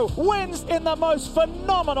Pagenaud wins in the most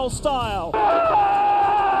phenomenal style.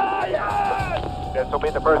 This will be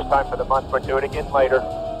the first time for the month, but do it again later.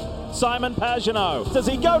 Simon Pagenaud, does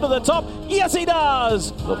he go to the top? Yes, he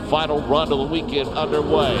does. The final run of the weekend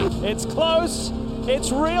underway. It's close,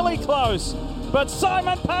 it's really close. But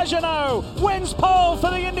Simon Pagenaud wins pole for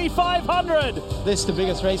the Indy 500. This is the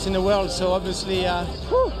biggest race in the world, so obviously I'm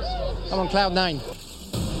on cloud 9.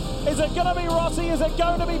 Is it going to be Rossi? Is it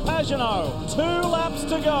going to be Pagenaud? 2 laps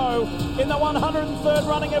to go in the 103rd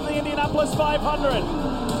running of the Indianapolis 500.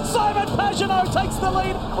 Simon Pagenaud takes the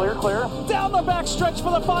lead. Clear. Down the backstretch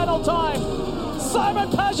for the final time. Simon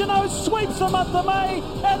Pagenaud sweeps the month of May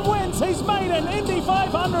and wins his maiden Indy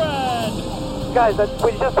 500. Guys,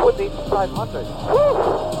 we just won the 500.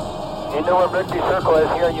 Woo! You know where Victory Circle is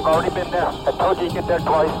here. You've already been there. I told you get there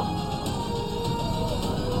twice.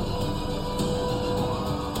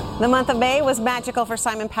 The month of May was magical for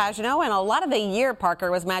Simon Pagenaud, and a lot of the year,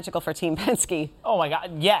 Parker, was magical for Team Penske. Oh, my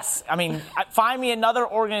God, yes. I mean, find me another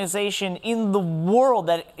organization in the world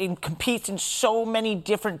that competes in so many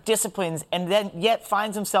different disciplines and then yet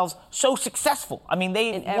finds themselves so successful. I mean,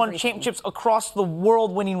 they won championships across the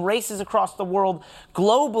world, winning races across the world.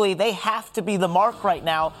 Globally, they have to be the mark right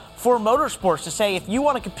now for motorsports to say if you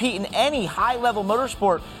want to compete in any high-level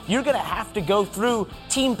motorsport, you're going to have to go through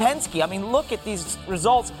Team Penske. I mean, look at these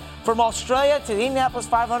results. From Australia to the Indianapolis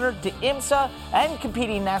 500 to IMSA and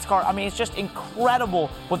competing in NASCAR. I mean, it's just incredible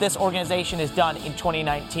what this organization has done in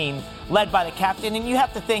 2019, led by the captain. And you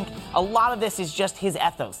have to think a lot of this is just his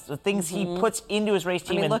ethos, the things he puts into his race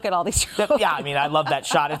team. I mean, look at all these trophies. Yeah, I mean, I love that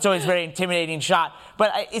shot. It's always a very intimidating shot.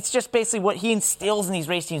 But it's just basically what he instills in these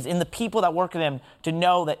race teams, in the people that work with him, to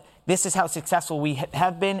know that this is how successful we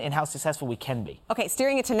have been and how successful we can be. Okay,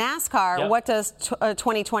 steering it to NASCAR, what does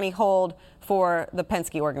 2020 hold for the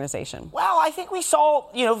Penske organization? Well, I think we saw,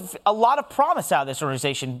 a lot of promise out of this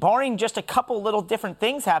organization, barring just a couple little different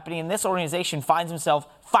things happening. And this organization finds himself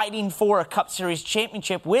fighting for a Cup Series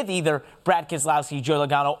championship with either Brad Keselowski, Joey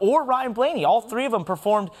Logano, or Ryan Blaney. All three of them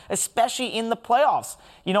performed, especially in the playoffs.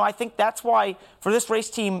 I think that's why for this race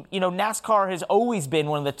team, NASCAR has always been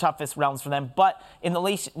one of the toughest rounds for them. But in the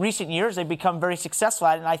recent years, they've become very successful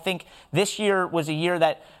at it. And I think this year was a year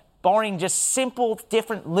that, barring just simple,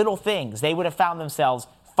 different little things, they would have found themselves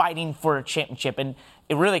fighting for a championship. And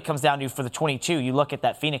it really comes down to, for the 22, you look at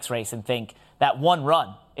that Phoenix race and think that one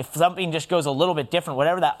run, if something just goes a little bit different,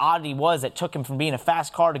 whatever that oddity was that took him from being a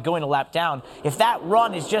fast car to going a lap down, if that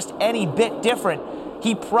run is just any bit different,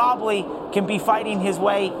 he probably can be fighting his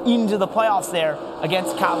way into the playoffs there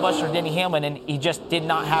against Kyle Busch or Denny Hamlin, and he just did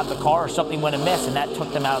not have the car, or something went amiss, and that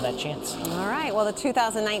took them out of that chance. All right, well, the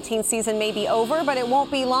 2019 season may be over, but it won't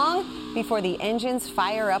be long before the engines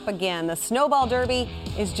fire up again. The Snowball Derby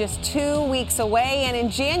is just 2 weeks away, and in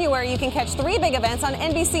January, you can catch 3 big events on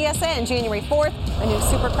NBCSN. January 4th, a new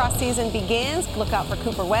Supercross season begins. Look out for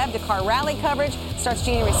Cooper Webb. Dakar Rally coverage starts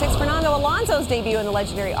January 6th. Fernando Alonso's debut in the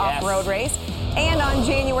legendary off-road race. And on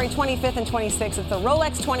January 25th and 26th, it's the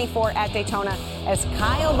Rolex 24 at Daytona as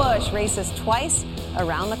Kyle Busch races twice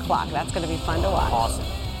around the clock. That's going to be fun to watch. Awesome.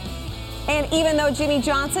 And even though Jimmy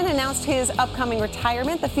Johnson announced his upcoming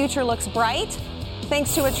retirement, the future looks bright,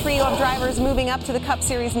 thanks to a trio of drivers moving up to the Cup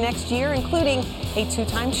Series next year, including a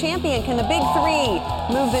 2-time champion. Can the Big Three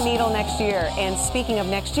move the needle next year? And speaking of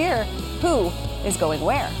next year, who is going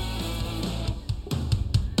where?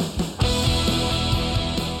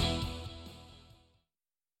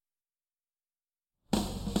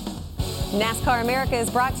 NASCAR America is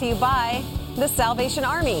brought to you by the Salvation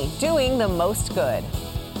Army, doing the most good.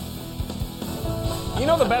 You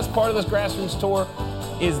know the best part of this grassroots tour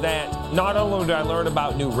is that not only do I learn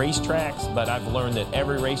about new racetracks, but I've learned that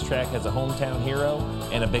every racetrack has a hometown hero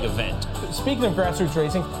and a big event. Speaking of grassroots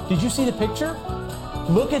racing, did you see the picture?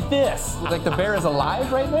 Look at this. Like the bear is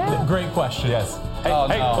alive right there? Great question. Yes. Hey, oh,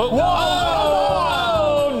 hey, no.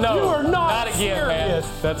 Whoa! No. You are Not again, serious.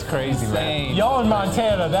 man. That's crazy, man. Y'all in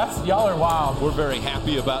Montana, y'all are wild. We're very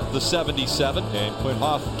happy about the 77 and Quinn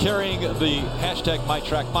Hoff carrying the hashtag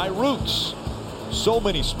MyTrackMyRoots. So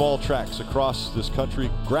many small tracks across this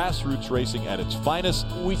country, grassroots racing at its finest.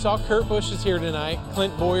 We saw Kurt Busch is here tonight.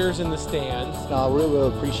 Clint Boyer's in the stands. I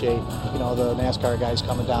really appreciate, the NASCAR guys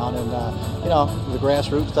coming down and, the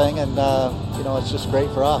grassroots thing, and, it's just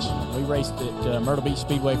great for us. We raced at Myrtle Beach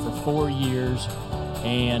Speedway for 4 years,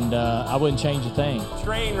 and I wouldn't change a thing.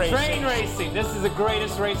 Train racing. Train racing. This is the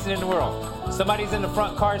greatest racing in the world. Somebody's in the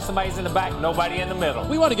front car, somebody's in the back, nobody in the middle.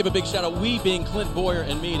 We want to give a big shout out, we being Clint Boyer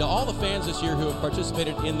and me, to all the fans this year who have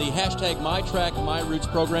participated in the hashtag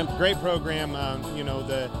MyTrackMyRoots program. Great program.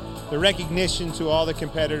 The recognition to all the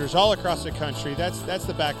competitors all across the country. That's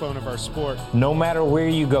the backbone of our sport. No matter where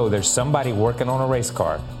you go, there's somebody working on a race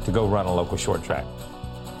car to go run a local short track.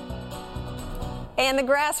 And the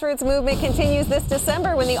grassroots movement continues this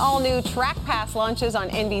December when the all-new Track Pass launches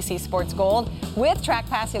on NBC Sports Gold. With Track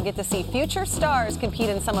Pass, you'll get to see future stars compete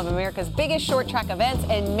in some of America's biggest short track events,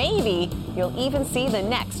 and maybe you'll even see the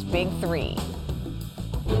next Big Three.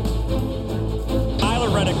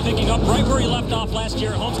 Tyler Reddick picking up right where he left off last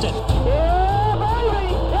year at Homestead.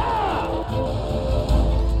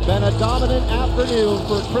 Been a dominant afternoon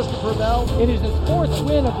for Christopher Bell. It is his 4th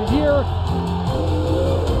win of the year.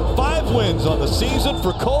 5 wins on the season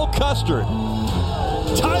for Cole Custer.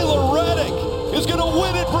 Tyler Reddick is going to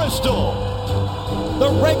win at Bristol. The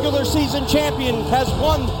regular season champion has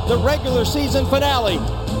won the regular season finale.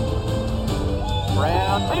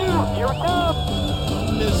 Round 2, here it comes.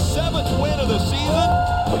 His 7th win of the season.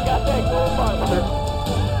 We got that goal 500.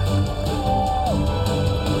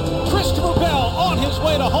 Christopher Bell on his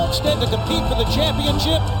way to Homestead to compete for the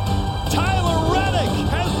championship. Tyler Reddick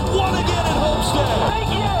has won again at Homestead. Thank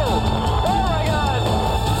you.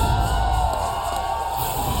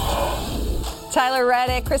 Tyler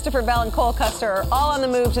Reddick, Christopher Bell, and Cole Custer are all on the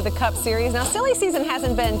move to the Cup Series. Now, silly season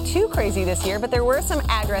hasn't been too crazy this year, but there were some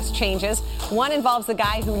address changes. One involves the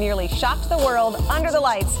guy who nearly shocked the world under the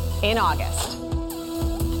lights in August.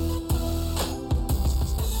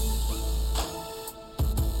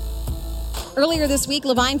 Earlier this week,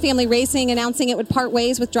 Levine Family Racing announcing it would part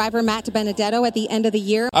ways with driver Matt DiBenedetto at the end of the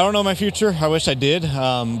year. I don't know my future. I wish I did,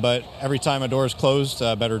 but every time a door is closed,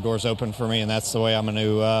 better doors open for me, and that's the way I'm going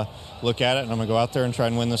to look at it. And I'm going to go out there and try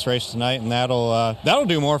and win this race tonight, and that'll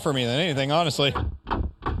do more for me than anything, honestly.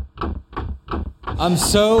 I'm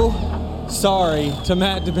so sorry to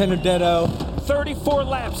Matt DiBenedetto. 34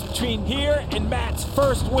 laps between here and Matt's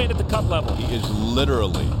first win at the Cup level. He is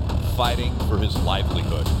literally fighting for his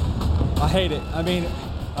livelihood. I hate it. I mean,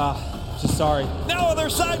 just sorry. Now they're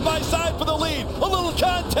side by side for the lead. A little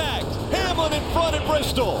contact. Hamlin in front at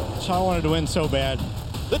Bristol. I wanted to win so bad.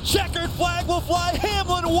 The checkered flag will fly.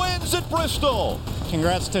 Hamlin wins at Bristol.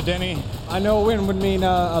 Congrats to Denny. I know a win would mean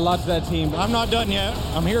a lot to that team. I'm not done yet.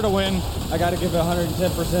 I'm here to win. I got to give it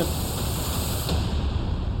 110%.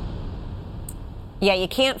 Yeah, you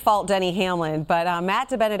can't fault Denny Hamlin, but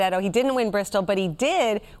Matt DiBenedetto, he didn't win Bristol, but he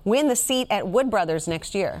did win the seat at Wood Brothers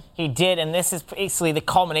next year. He did, and this is basically the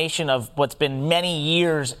culmination of what's been many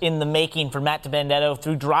years in the making for Matt DiBenedetto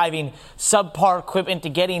through driving subpar equipment to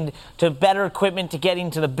getting to better equipment to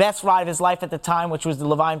getting to the best ride of his life at the time, which was the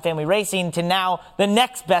Levine Family Racing, to now the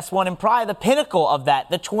next best one and probably the pinnacle of that,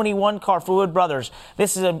 the 21 car for Wood Brothers.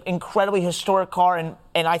 This is an incredibly historic car,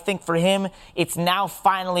 and I think for him, it's now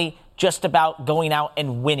finally just about going out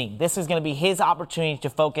and winning. This is going to be his opportunity to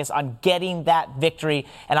focus on getting that victory,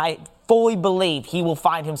 and I fully believe he will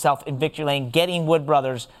find himself in victory lane getting Wood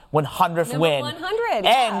Brothers' 100th win. 100,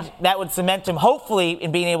 and that would cement him, hopefully,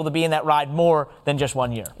 in being able to be in that ride more than just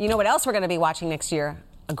 1 year. You know what else we're going to be watching next year?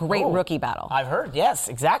 A great rookie battle. I've heard, yes,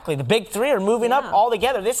 exactly. The big three are moving up all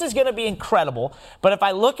together. This is going to be incredible. But if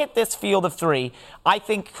I look at this field of three, I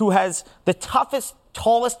think who has the toughest,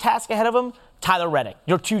 tallest task ahead of him, Tyler Reddick,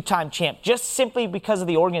 your two-time champ, just simply because of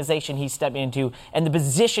the organization he's stepping into and the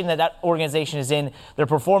position that organization is in. Their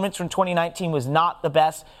performance from 2019 was not the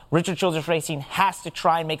best. Richard Childress Racing has to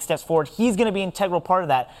try and make steps forward. He's going to be an integral part of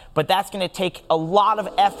that, but that's going to take a lot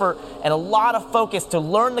of effort and a lot of focus to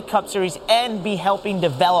learn the Cup Series and be helping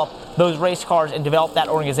develop those race cars and develop that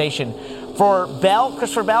organization. For Bell,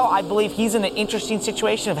 Christopher Bell, I believe he's in an interesting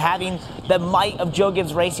situation of having the might of Joe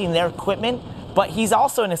Gibbs Racing, their equipment, But he's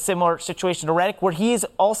also in a similar situation to Reddick, where he is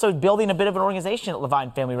also building a bit of an organization at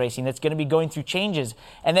Levine Family Racing that's going to be going through changes.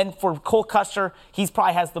 And then for Cole Custer, he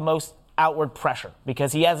probably has the most outward pressure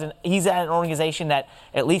because he's at an organization that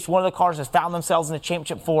at least one of the cars has found themselves in the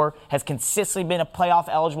championship for, has consistently been a playoff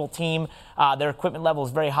eligible team. Their equipment level is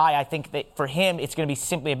very high. I think that for him, it's going to be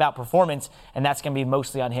simply about performance, and that's going to be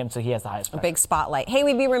mostly on him, so he has the highest pressure. A big spotlight. Hey,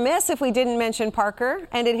 we'd be remiss if we didn't mention Parker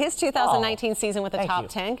ended his 2019 season with a top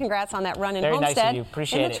 10. Congrats on that run in Very Homestead. Nice of you.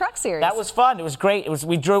 Appreciate in the Truck Series. That was fun. It was great.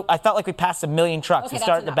 We drove. I felt like we passed 1 million trucks. Okay, We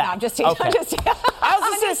started in the back. No, I'm just okay. I was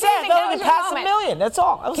just going to say, I thought we passed 1 million. That's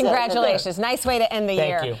all. Congratulations. Nice way to end the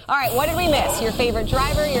year. Thank you. All right, what did we miss? Your favorite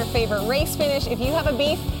driver, your favorite race finish. If you have a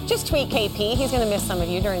beef, just tweet KP. He's going to miss some of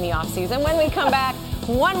you during the offseason. When we come back,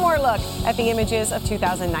 one more look at the images of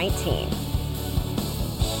 2019.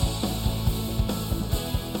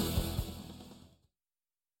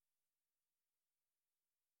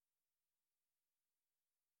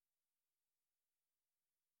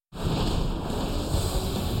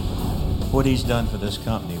 What he's done for this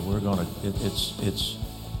company,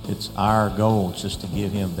 it's our goal just to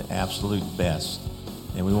give him the absolute best,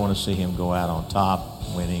 and we want to see him go out on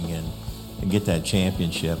top, winning and get that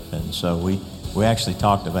championship. And so we actually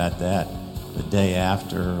talked about that the day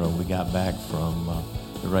after we got back from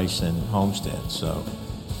the race in Homestead. So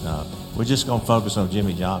we're just going to focus on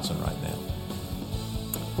Jimmie Johnson right now.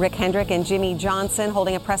 Rick Hendrick and Jimmie Johnson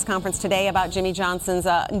holding a press conference today about Jimmie Johnson's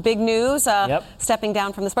big news, stepping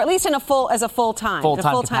down from the sport, at least as a full-time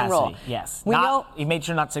role. Yes. We know he made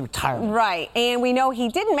sure not to say retirement. Right, and we know he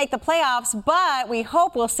didn't make the playoffs, but we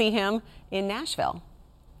hope we'll see him in Nashville.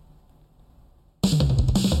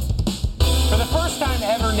 For the first time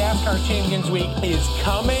ever, NASCAR Champions Week is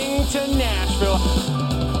coming to Nashville.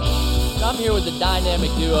 I'm here with the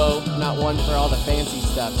dynamic duo. I'm not one for all the fancy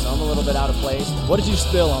stuff, so I'm a little bit out of place. What did you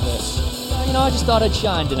spill on this? I just thought I'd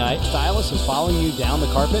shine tonight. Stylist is following you down the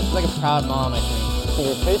carpet. It's like a proud mom, I think.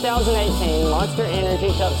 Your 2018 Monster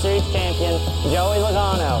Energy Cup Series champion, Joey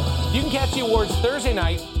Logano. You can catch the awards Thursday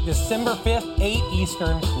night, December 5th, 8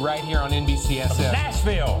 Eastern, right here on NBCSN.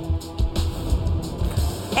 Nashville.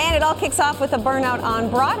 And it all kicks off with a burnout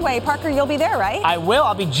on Broadway. Parker, you'll be there, right? I will.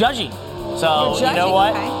 I'll be judging. So, you know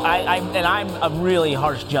what? Okay. I'm a really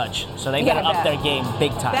harsh judge. So they got to up their game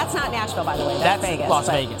big time. That's not Nashville, by the way. That's Vegas. Las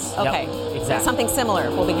Vegas. Okay. Yep, exactly. Something similar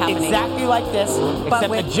will be happening. Exactly like this,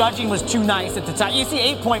 except the judging was too nice at the time. You see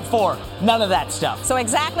 8.4, none of that stuff. So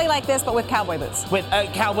exactly like this, but with cowboy boots. With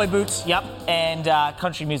cowboy boots, yep, and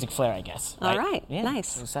country music flair, I guess. All right. Yeah,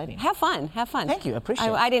 nice. Exciting. Have fun. Thank you. I appreciate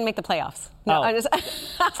it. I didn't make the playoffs. No, I just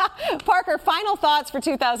Parker, final thoughts for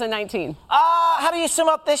 2019. How do you sum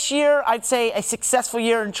up this year? I'd say a successful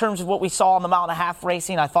year in terms of what we saw on the mile and a half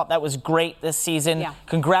racing. I thought that was great this season. Yeah.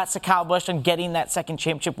 Congrats to Kyle Busch on getting that second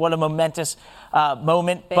championship. What a momentous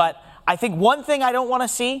moment. Big. But I think one thing I don't want to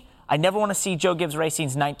see, I never want to see Joe Gibbs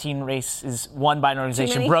Racing's 19 races won by an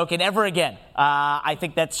organization broken ever again. I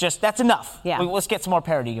think that's enough. Yeah. Let's get some more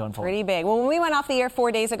parity going forward. Pretty big. Well, when we went off the air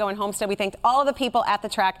 4 days ago in Homestead, we thanked all of the people at the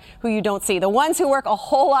track who you don't see, the ones who work a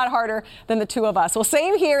whole lot harder than the two of us. Well,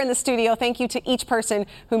 same here in the studio. Thank you to each person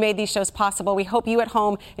who made these shows possible. We hope you at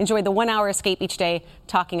home enjoyed the 1 hour escape each day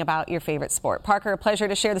talking about your favorite sport. Parker, a pleasure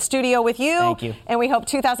to share the studio with you. Thank you. And we hope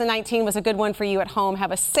 2019 was a good one for you at home.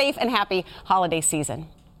 Have a safe and happy holiday season.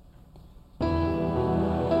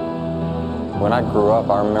 When I grew up,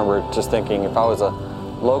 I remember just thinking if I was a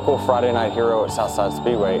local Friday night hero at Southside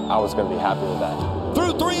Speedway, I was going to be happy with that.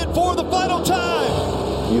 Through 3 and 4, the final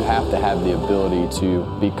time. You have to have the ability to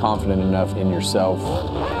be confident enough in yourself.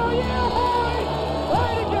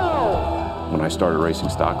 When I started racing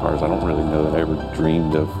stock cars, I don't really know that I ever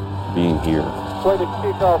dreamed of being here. Way to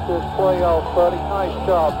kick off this playoff, buddy. Nice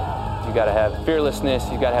job. You got to have fearlessness,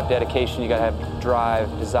 you got to have dedication, you got to have drive,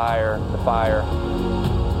 desire, the fire.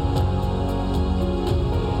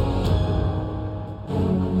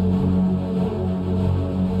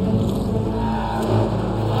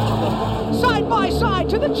 Side by side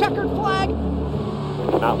to the checkered flag. I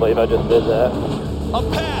cannot believe I just did that. A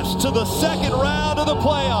pass to the second round of the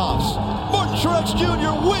playoffs. Martin Truex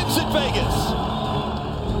Jr. wins at Vegas.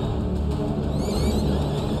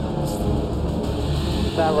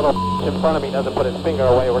 That little in front of me doesn't put his finger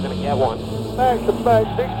away. We're going to get one.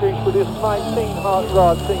 Back-to-back victories for this 19 hot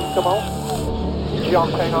rod team. Come on.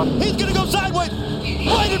 Jump, hang on. He's going to go sideways.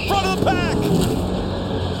 Right in front of the pack.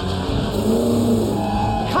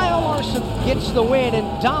 Kyle Larson gets the win in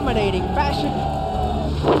dominating fashion.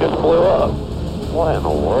 We just blew up. What in the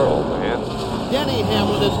world, man? Denny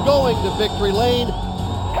Hamlin is going to victory lane.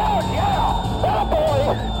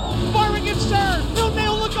 Firing at stern. Phil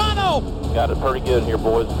Nail Logano. Got it pretty good here,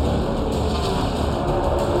 boys.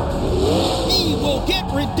 He will get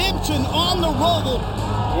redemption on the roll.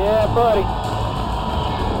 Yeah, buddy.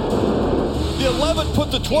 The 11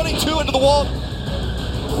 put the 22 into the wall.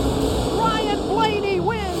 Ryan Blaney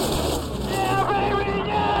wins. Yeah, baby,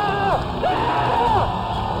 yeah!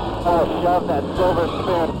 Yeah! Oh, shove that silver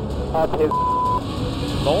spoon up his.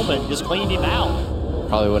 Bowman just cleaned him out.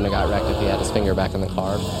 Probably wouldn't have got wrecked if he had his finger back in the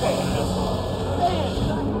car.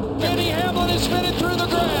 Denny Hamlin is spinning through the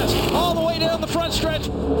grass, all the way down the front stretch.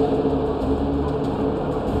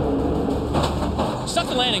 Stuck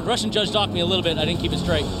the landing. Russian judge docked me a little bit. I didn't keep it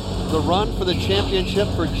straight. The run for the championship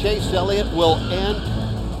for Chase Elliott will end.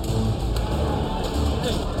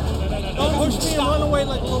 Don't push me and run away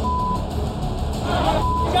like a little.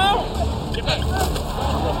 Go!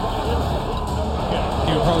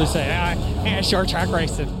 You would probably say, short track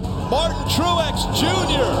racing. Martin Truex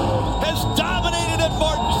Jr. has dominated at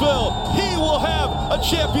Martinsville. He will have a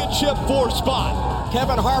championship 4 spot.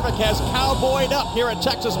 Kevin Harvick has cowboyed up here at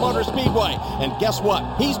Texas Motor Speedway. And guess what?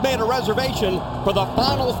 He's made a reservation for the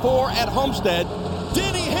Final 4 at Homestead.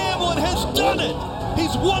 Denny Hamlin has done it.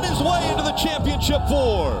 He's won his way into the championship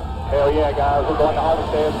 4. Hell yeah, guys. We're going to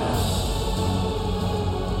Homestead.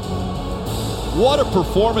 What a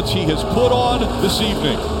performance he has put on this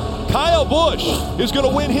evening. Kyle Busch is going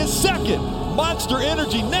to win his second Monster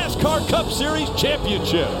Energy NASCAR Cup Series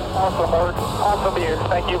championship. Awesome work. Awesome year.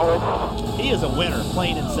 Thank you, boys. He is a winner,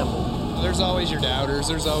 plain and simple. There's always your doubters.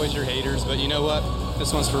 There's always your haters. But you know what?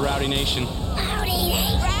 This one's for Rowdy Nation.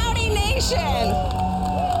 Rowdy Nation.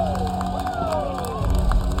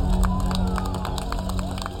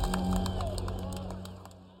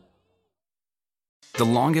 The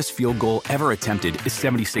longest field goal ever attempted is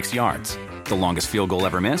 76 yards. The longest field goal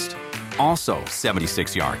ever missed? Also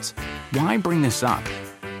 76 yards. Why bring this up?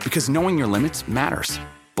 Because knowing your limits matters,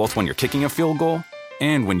 both when you're kicking a field goal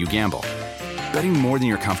and when you gamble. Betting more than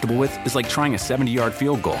you're comfortable with is like trying a 70-yard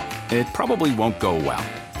field goal. It probably won't go well.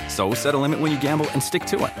 So set a limit when you gamble and stick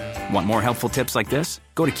to it. Want more helpful tips like this?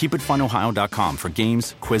 Go to keepitfunohio.com for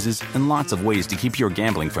games, quizzes, and lots of ways to keep your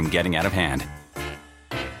gambling from getting out of hand.